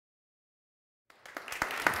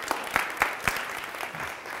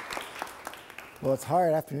Well, it's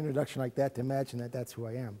hard after an introduction like that to imagine that that's who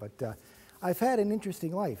I am. But I've had an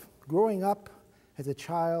interesting life. Growing up as a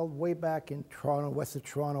child, way back in Toronto, west of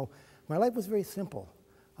Toronto, my life was very simple.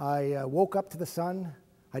 I woke up to the sun.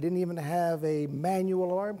 I didn't even have a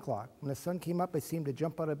manual alarm clock. When the sun came up, I seemed to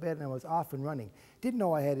jump out of bed and I was off and running. Didn't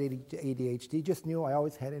know I had ADHD, just knew I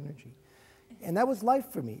always had energy. And that was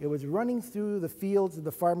life for me. It was running through the fields,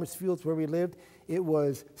 the farmers' fields where we lived. It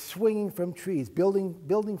was swinging from trees,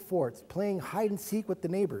 building forts, playing hide and seek with the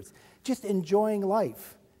neighbors, just enjoying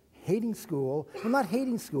life, hating school, well, not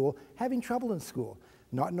hating school, having trouble in school,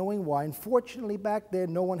 not knowing why. Unfortunately, back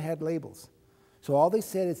then, no one had labels. So all they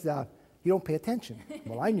said is, you don't pay attention.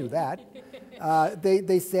 Well, I knew that.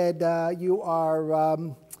 They said, you are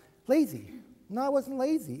lazy. No, I wasn't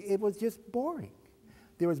lazy. It was just boring.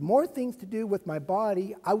 There was more things to do with my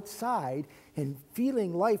body outside and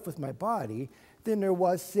feeling life with my body than there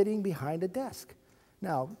was sitting behind a desk.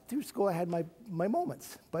 Now, through school I had my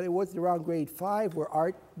moments, but it was around grade 5 where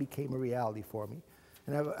art became a reality for me.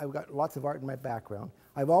 And I've got lots of art in my background.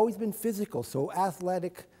 I've always been physical, so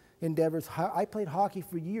athletic endeavors. I played hockey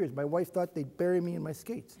for years. My wife thought they'd bury me in my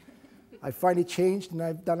skates. I finally changed and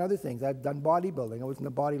I've done other things. I've done bodybuilding. I was in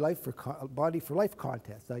the Body for Life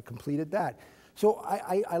contest. I completed that. So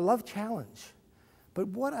I love challenge. But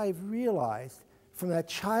what I've realized from that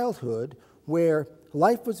childhood where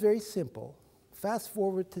life was very simple, fast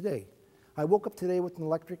forward today. I woke up today with an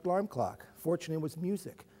electric alarm clock. Fortunately, it was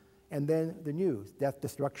music. And then the news, death,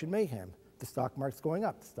 destruction, mayhem. The stock market's going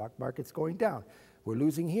up, the stock market's going down. We're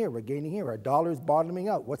losing here, we're gaining here, our dollar's bottoming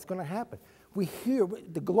out. What's going to happen? We hear,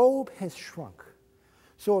 the globe has shrunk.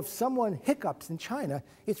 So if someone hiccups in China,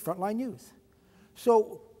 it's frontline news.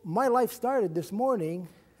 So my life started this morning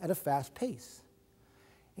at a fast pace.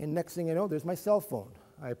 And next thing I know, there's my cell phone.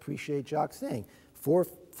 I appreciate Jacques saying, four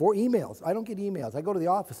emails. I don't get emails. I go to the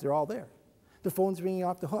office, they're all there. The phone's ringing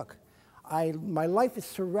off the hook. My life is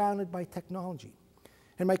surrounded by technology.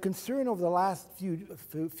 And my concern over the last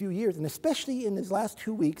few years, and especially in these last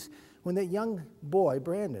 2 weeks, when that young boy,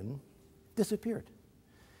 Brandon, disappeared.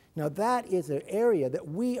 Now that is an area that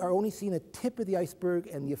we are only seeing the tip of the iceberg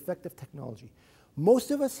and the effect of technology.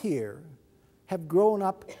 Most of us here have grown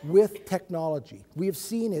up with technology. We have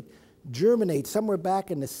seen it germinate somewhere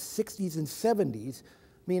back in the 60s and 70s. I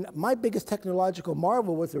mean, my biggest technological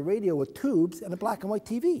marvel was a radio with tubes and a black and white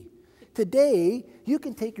TV. Today, you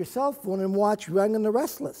can take your cell phone and watch Young and the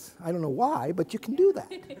Restless. I don't know why, but you can do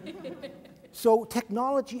that. So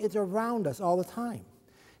technology is around us all the time.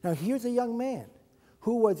 Now here's a young man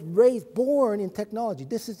who was born in technology.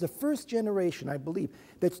 This is the first generation, I believe,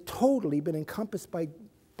 that's totally been encompassed by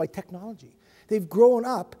technology. They've grown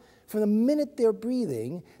up, from the minute they're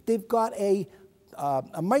breathing, they've got a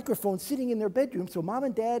microphone sitting in their bedroom, so mom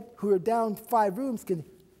and dad, who are down 5 rooms, can,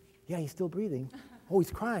 yeah, he's still breathing. Oh, he's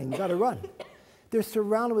crying, we gotta run. They're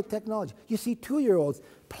surrounded with technology. You see 2-year-olds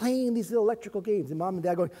playing these little electrical games, and mom and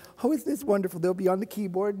dad going, oh, isn't this wonderful? They'll be on the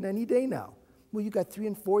keyboard any day now. Well, you got 3-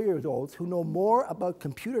 and 4-year-olds who know more about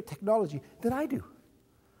computer technology than I do.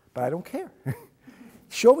 But I don't care.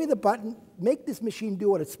 Show me the button, make this machine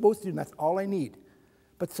do what it's supposed to do, and that's all I need.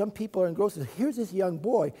 But some people are engrossed. Here's this young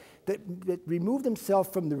boy that removed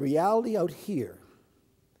himself from the reality out here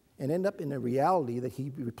and ended up in a reality that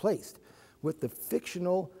he replaced with the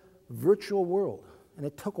fictional virtual world, and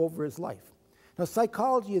it took over his life. Now,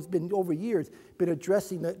 psychology has been, over years, been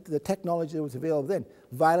addressing the technology that was available then,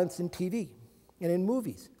 violence in TV and in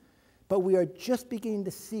movies. But we are just beginning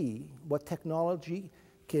to see what technology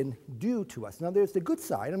can do to us. Now, there's the good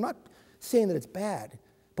side. I'm not saying that it's bad,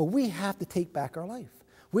 but we have to take back our life.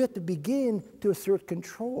 We have to begin to assert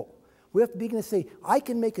control. We have to begin to say, I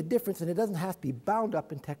can make a difference, and it doesn't have to be bound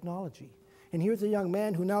up in technology. And here's a young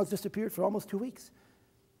man who now has disappeared for almost 2 weeks.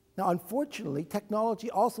 Now, unfortunately, technology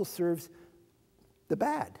also serves the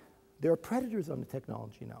bad. There are predators on the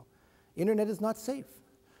technology now. Internet is not safe.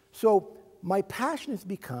 So my passion has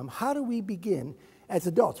become, how do we begin as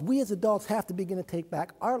adults? We as adults have to begin to take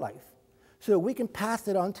back our life so that we can pass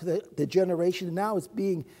it on to the generation that now is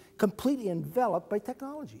being completely enveloped by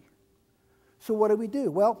technology. So what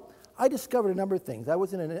do? Well, I discovered a number of things.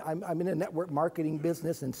 I'm in a network marketing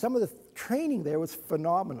business, and some of the training there was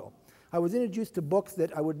phenomenal. I was introduced to books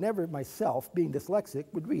that I would never myself, being dyslexic,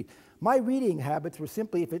 would read. My reading habits were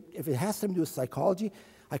simply, if it has something to do with psychology,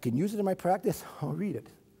 I can use it in my practice, I'll read it.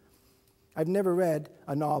 I've never read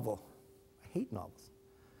a novel. I hate novels.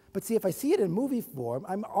 But see, if I see it in movie form,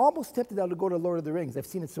 I'm almost tempted now to go to Lord of the Rings. I've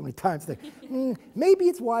seen it so many times. Like, maybe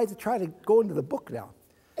it's wise to try to go into the book now.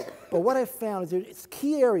 But what I've found is there's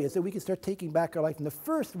key areas that we can start taking back our life. And the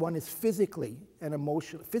first one is physically and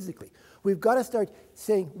emotionally. Physically. We've got to start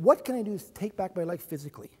saying, what can I do to take back my life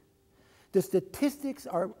physically? The statistics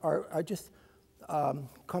are just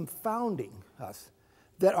confounding us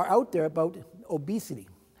that are out there about obesity.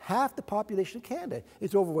 Half the population of Canada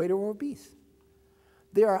is overweight or obese.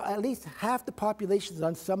 There are at least half the population is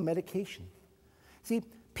on some medication. See,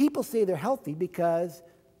 people say they're healthy because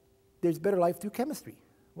there's better life through chemistry.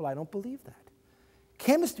 Well, I don't believe that.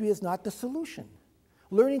 Chemistry is not the solution.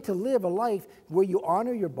 Learning to live a life where you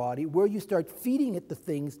honor your body, where you start feeding it the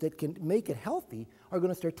things that can make it healthy, are going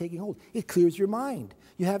to start taking hold. It clears your mind.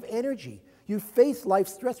 You have energy. You face life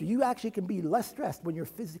stressors. You actually can be less stressed when you're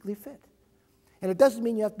physically fit. And it doesn't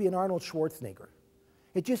mean you have to be an Arnold Schwarzenegger.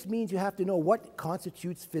 It just means you have to know what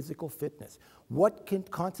constitutes physical fitness. What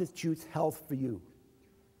constitutes health for you.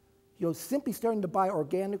 You know, simply starting to buy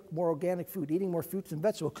more organic food, eating more fruits and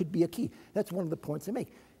vegetables could be a key. That's one of the points I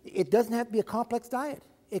make. It doesn't have to be a complex diet.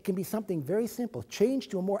 It can be something very simple. Change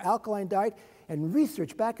to a more alkaline diet, and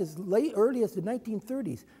research back as early as the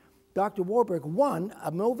 1930s. Dr. Warburg won a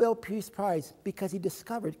Nobel Peace Prize because he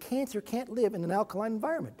discovered cancer can't live in an alkaline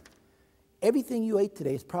environment. Everything you ate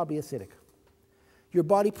today is probably acidic. Your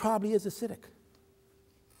body probably is acidic.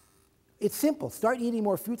 It's simple. Start eating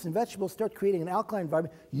more fruits and vegetables, start creating an alkaline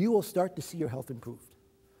environment, you will start to see your health improved.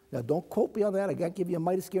 Now, don't quote me on that. I can't give you a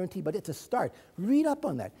Midas guarantee, but it's a start. Read up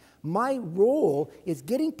on that. My role is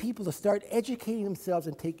getting people to start educating themselves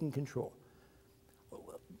and taking control.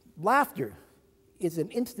 Laughter is an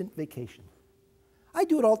instant vacation. I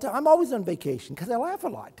do it all the time. I'm always on vacation because I laugh a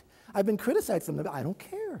lot. I've been criticized sometimes. I don't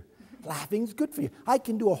care. Laughing's good for you. I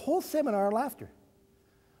can do a whole seminar on laughter.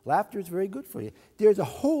 Laughter is very good for you. There's a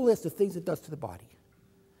whole list of things it does to the body.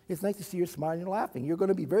 It's nice to see you smiling and laughing. You're going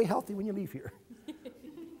to be very healthy when you leave here.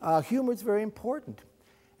 Humor is very important.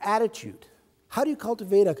 Attitude. How do you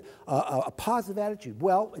cultivate a positive attitude?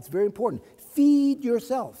 Well, it's very important. Feed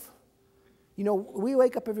yourself. You know, we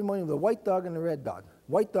wake up every morning with a white dog and a red dog.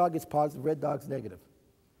 White dog is positive, red dog's negative.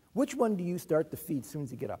 Which one do you start to feed as soon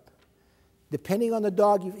as you get up? Depending on the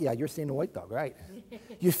dog, you're saying the white dog, right?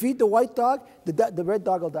 You feed the white dog, the red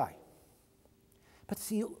dog will die. But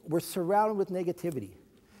see, we're surrounded with negativity.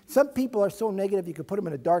 Some people are so negative you could put them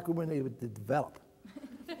in a dark room and they would develop.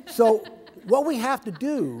 So what we have to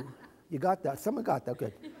do, you got that? Someone got that,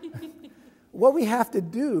 good. What we have to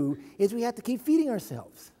do is we have to keep feeding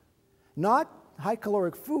ourselves. Not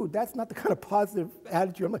high-caloric food. That's not the kind of positive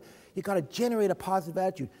attitude. You've got to generate a positive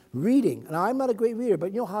attitude. Reading. Now, I'm not a great reader,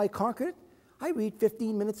 but you know how I conquered it? I read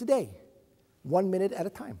 15 minutes a day, 1 minute at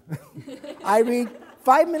a time. I read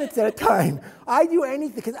 5 minutes at a time. I do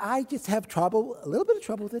anything because I just have trouble, a little bit of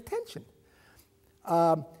trouble with attention.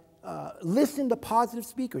 Listen to positive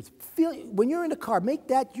speakers. When you're in a car, make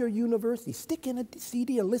that your university. Stick in a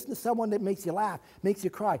CD and listen to someone that makes you laugh, makes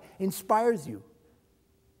you cry, inspires you.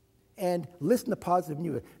 And listen to positive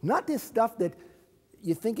music. Not this stuff that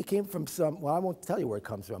you think it came from well, I won't tell you where it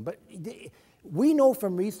comes from, but we know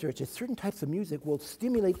from research that certain types of music will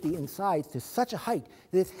stimulate the insides to such a height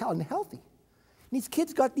that it's unhealthy. And these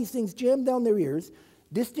kids got these things jammed down their ears.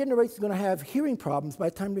 This generation is going to have hearing problems by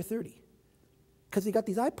the time they're 30 because they got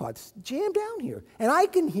these iPods jammed down here. And I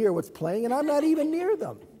can hear what's playing, and I'm not even near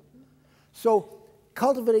them. So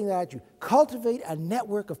cultivating that attitude. Cultivate a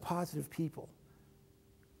network of positive people.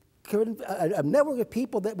 A network of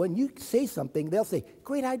people that when you say something, they'll say,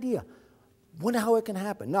 great idea. Wonder how it can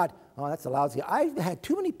happen. Not, oh, that's a lousy. I've had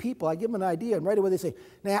too many people, I give them an idea, and right away they say,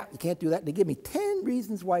 nah, you can't do that. And they give me 10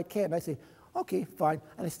 reasons why it can't. And I say, okay, fine,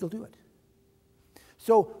 and I still do it.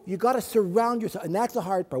 So you got to surround yourself, and that's the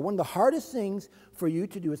hard part. One of the hardest things for you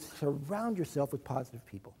to do is surround yourself with positive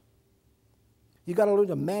people. You got to learn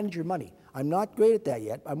to manage your money. I'm not great at that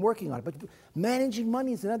yet. I'm working on it. But managing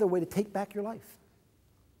money is another way to take back your life.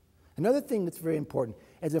 Another thing that's very important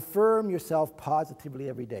is affirm yourself positively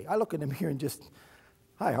every day. I look in the mirror and just,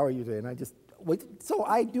 hi, how are you today? And I just, wait. So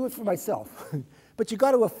I do it for myself. But you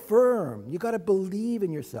got to affirm. You got to believe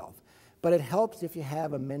in yourself. But it helps if you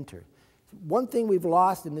have a mentor. One thing we've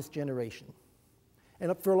lost in this generation,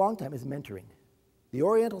 and for a long time, is mentoring. The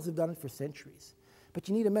Orientals have done it for centuries. But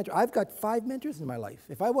you need a mentor. I've got 5 mentors in my life.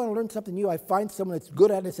 If I want to learn something new, I find someone that's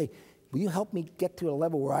good at it and say, will you help me get to a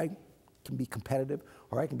level where I can be competitive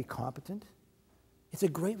or I can be competent? It's a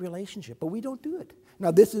great relationship, but we don't do it.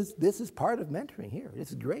 Now, this is part of mentoring here.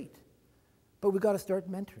 This is great. But we've got to start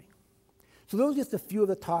mentoring. So those are just a few of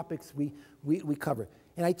the topics we cover.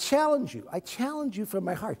 And I challenge you from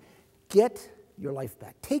my heart, get your life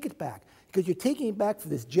back. Take it back, because you're taking it back for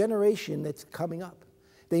this generation that's coming up.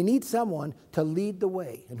 They need someone to lead the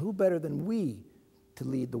way, and who better than we to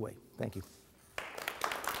lead the way? Thank you.